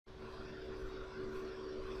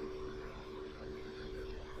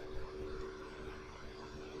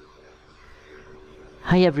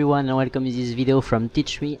Hi everyone and welcome to this video from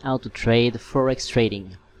Teach Me How to Trade Forex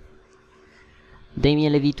Trading.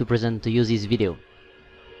 Damien Levy to present to you this video.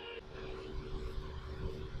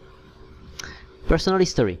 Personal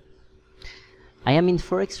history. I am in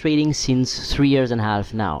Forex trading since 3.5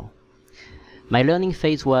 years now. My learning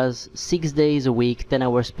phase was 6 days a week, 10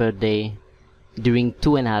 hours per day during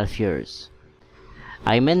 2.5 years.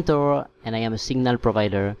 I mentor and I am a signal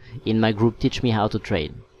provider in my group Teach Me How to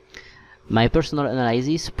Trade. My personal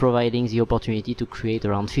analysis providing the opportunity to create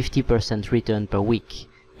around 50% return per week,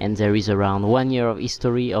 and there is around 1 year of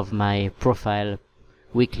history of my profile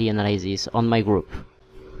weekly analysis on my group.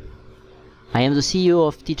 I am the CEO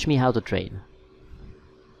of Teach Me How to Trade.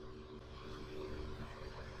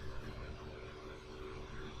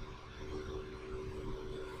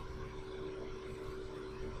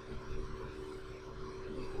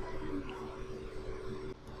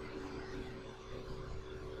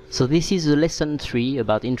 So this is the lesson 3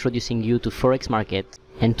 about introducing you to Forex market,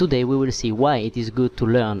 and today we will see why it is good to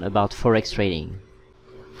learn about Forex trading.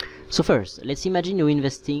 So first, let's imagine you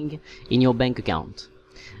investing in your bank account.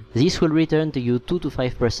 This will return to you 2 to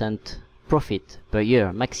 5% profit per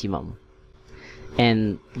year maximum.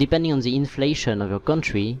 And depending on the inflation of your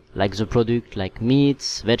country, like the product like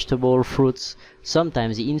meats, vegetables, fruits,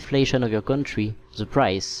 sometimes the inflation of your country, the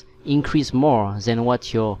price, increase more than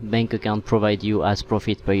what your bank account provides you as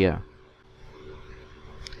profit per year.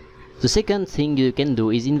 The second thing you can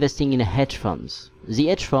do is investing in hedge funds. The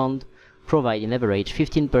hedge fund provide an average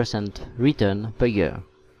 15% return per year,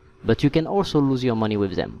 but you can also lose your money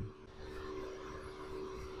with them.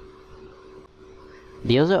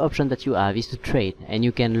 The other option that you have is to trade, and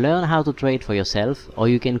you can learn how to trade for yourself, or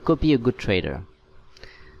you can copy a good trader.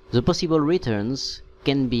 The possible returns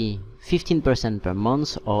can be 15% per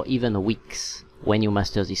month or even weeks when you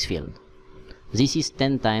master this field. This is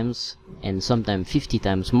 10 times and sometimes 50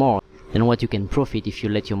 times more than what you can profit if you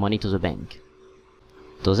let your money to the bank.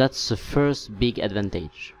 So that's the first big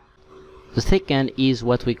advantage. The second is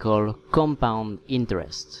what we call compound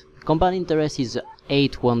interest. Compound interest is the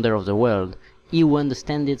 8th wonder of the world. He who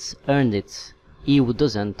understands it earns it. He who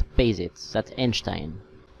doesn't pays it. That's Einstein.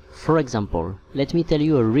 For example, let me tell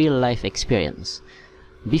you a real life experience.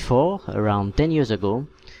 Before, around 10 years ago,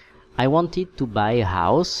 I wanted to buy a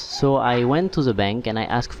house, so I went to the bank and I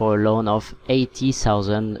asked for a loan of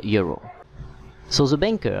 80,000 euro. So the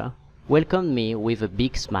banker welcomed me with a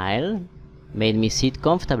big smile, made me sit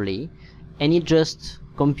comfortably, and he just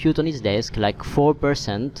computed on his desk like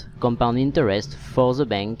 4% compound interest for the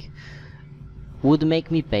bank would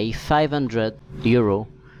make me pay 500 euro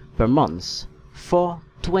per month for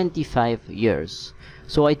 25 years.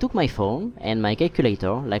 So I took my phone and my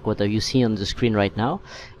calculator, like what you see on the screen right now,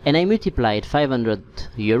 and I multiplied 500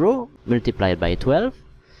 euro, multiplied by 12,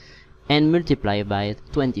 and multiplied by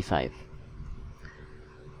 25.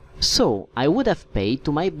 So I would have paid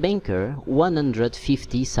to my banker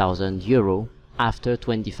 150,000 euro after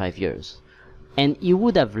 25 years. And he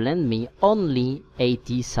would have lent me only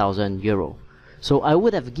 80,000 euro. So I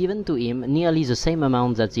would have given to him nearly the same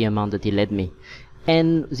amount that the amount that he lent me.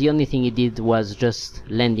 And the only thing he did was just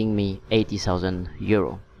lending me 80,000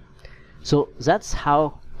 euro. So that's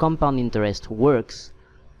how compound interest works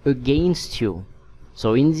against you.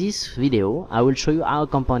 So in this video, I will show you how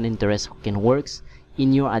compound interest can work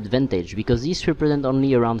in your advantage, because this represents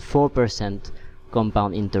only around 4%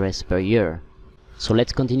 compound interest per year. So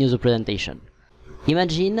let's continue the presentation.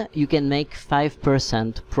 Imagine you can make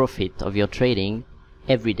 5% profit of your trading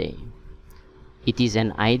every day. It is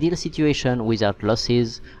an ideal situation without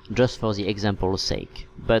losses, just for the example's sake.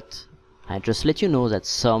 But I just let you know that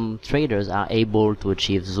some traders are able to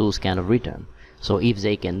achieve those kind of return. So if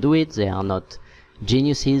they can do it, they are not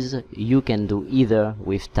geniuses. You can do either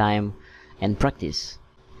with time and practice.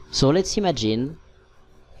 So let's imagine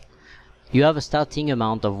you have a starting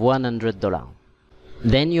amount of $100.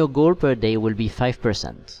 Then your goal per day will be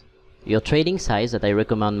 5%. Your trading size, that I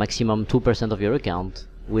recommend maximum 2% of your account,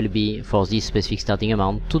 will be for this specific starting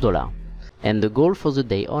amount $2, and the goal for the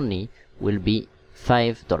day only will be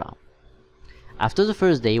 $5. After the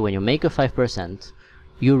first day, when you make a 5%,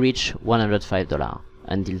 you reach $105.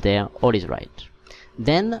 Until there, all is right.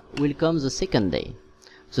 Then will come the second day.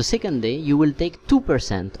 The second day, you will take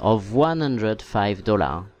 2% of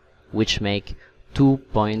 $105, which make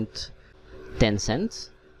 2.10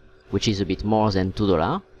 cents, which is a bit more than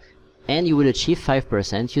 $2. And you will achieve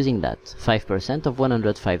 5% using that, 5% of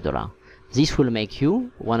 $105. This will make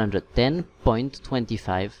you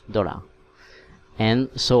 $110.25. And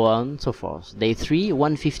so on and so forth. Day 3,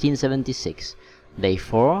 115.76. Day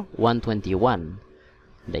 4, 121.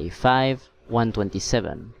 Day 5,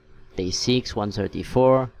 127. day 6,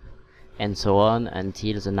 134, and so on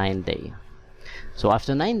until the 9th day. So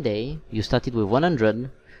after 9 days, you started with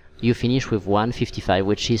 100, you finish with 155,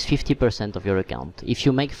 which is 50% of your account. If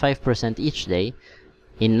you make 5% each day,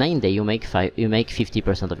 in 9 days you make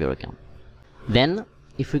 50% of your account. Then,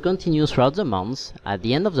 if we continue throughout the months, at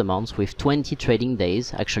the end of the month with 20 trading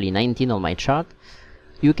days, actually 19 on my chart,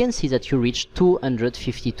 you can see that you reach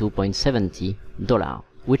 $252.70,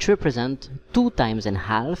 which represent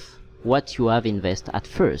 2.5 what you have invested at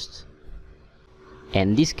first.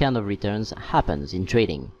 And this kind of returns happens in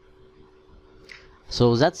trading.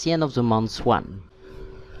 So that's the end of the month 1.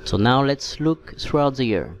 So now let's look throughout the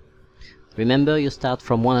year. Remember, you start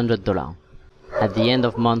from $100. At the end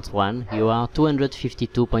of month 1, you are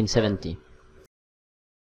 $252.70.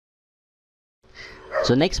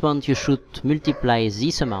 So next month you should multiply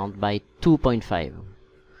this amount by 2.5,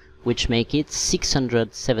 which make it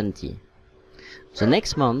 670. The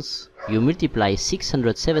next month you multiply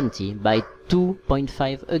 670 by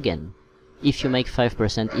 2.5 again, if you make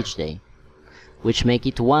 5% each day, which make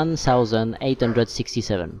it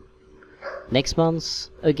 1,867. Next month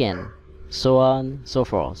again, so on, so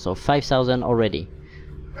forth. So 5,000 already,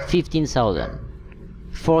 15,000,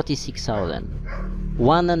 46,000,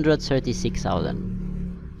 136,000,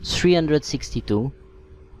 362,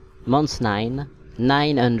 month 9,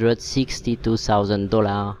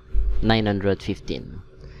 $962,000, 915.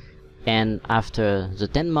 And after the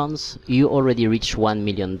 10 months, you already reach $1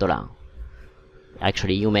 million.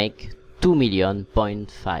 Actually, you make $2.5 million.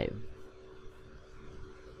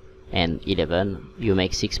 And 11, you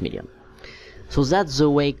make $6 million. So that's the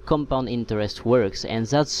way compound interest works, and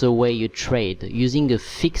that's the way you trade, using a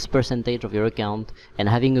fixed percentage of your account and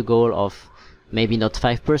having a goal of maybe not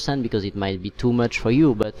 5% because it might be too much for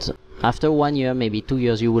you, but after 1 year, maybe 2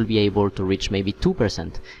 years, you will be able to reach maybe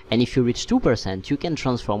 2%. And if you reach 2%, you can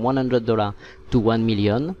transform $100 to 1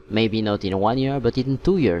 million, maybe not in 1 year, but in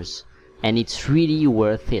 2 years. And it's really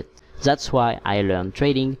worth it. That's why I learn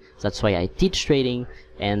trading, that's why I teach trading,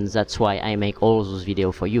 and that's why I make all those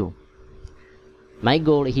videos for you. My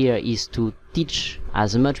goal here is to teach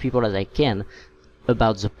as much people as I can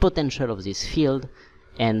about the potential of this field,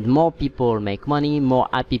 and more people make money, more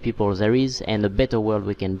happy people there is, and a better world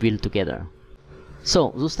we can build together.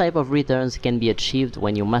 So, those type of returns can be achieved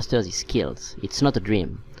when you master these skills. It's not a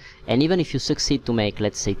dream. And even if you succeed to make,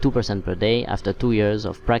 let's say, 2% per day, after 2 years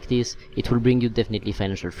of practice, it will bring you definitely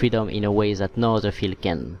financial freedom in a way that no other field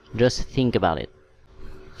can. Just think about it.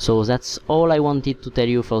 So that's all I wanted to tell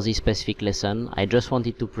you for this specific lesson. I just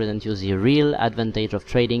wanted to present you the real advantage of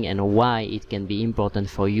trading and why it can be important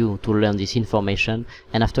for you to learn this information.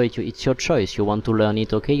 And after it, it's your choice. You want to learn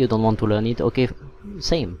it, okay? You don't want to learn it, okay?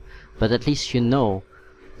 Same. But at least you know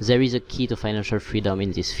there is a key to financial freedom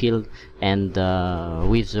in this field, and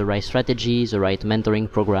with the right strategy, the right mentoring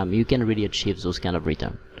program, you can really achieve those kind of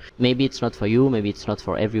return. Maybe it's not for you, maybe it's not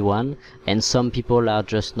for everyone, and some people are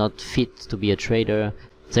just not fit to be a trader.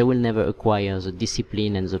 They will never acquire the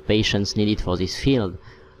discipline and the patience needed for this field.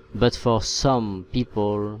 But for some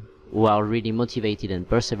people who are really motivated and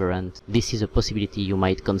perseverant, this is a possibility you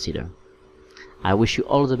might consider. I wish you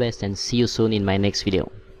all the best and see you soon in my next video.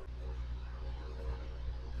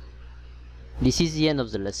 This is the end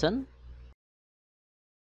of the lesson.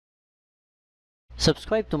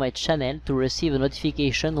 Subscribe to my channel to receive a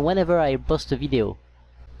notification whenever I post a video.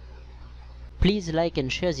 Please like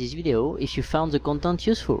and share this video if you found the content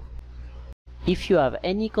useful. If you have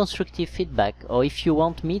any constructive feedback, or if you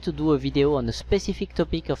want me to do a video on a specific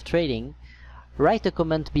topic of trading, write a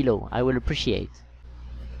comment below, I will appreciate.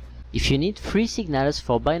 If you need free signals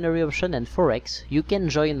for binary option and Forex, you can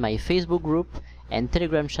join my Facebook group and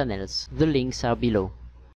Telegram channels, the links are below.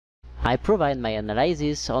 I provide my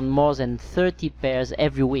analysis on more than 30 pairs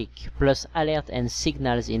every week, plus alert and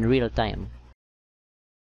signals in real time.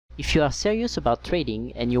 If you are serious about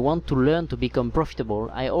trading and you want to learn to become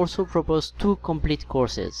profitable, I also propose 2 complete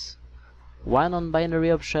courses. One on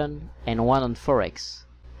binary option and one on Forex.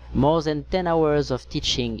 More than 10 hours of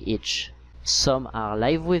teaching each. Some are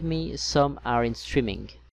live with me, some are in streaming.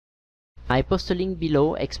 I post a link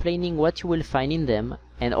below explaining what you will find in them,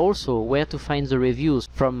 and also where to find the reviews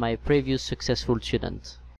from my previous successful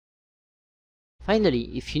students.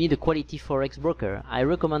 Finally, if you need a quality Forex broker, I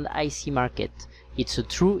recommend IC Market. It's a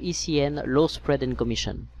true ECN, low spread and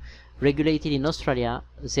commission. Regulated in Australia,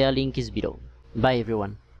 their link is below. Bye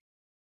everyone.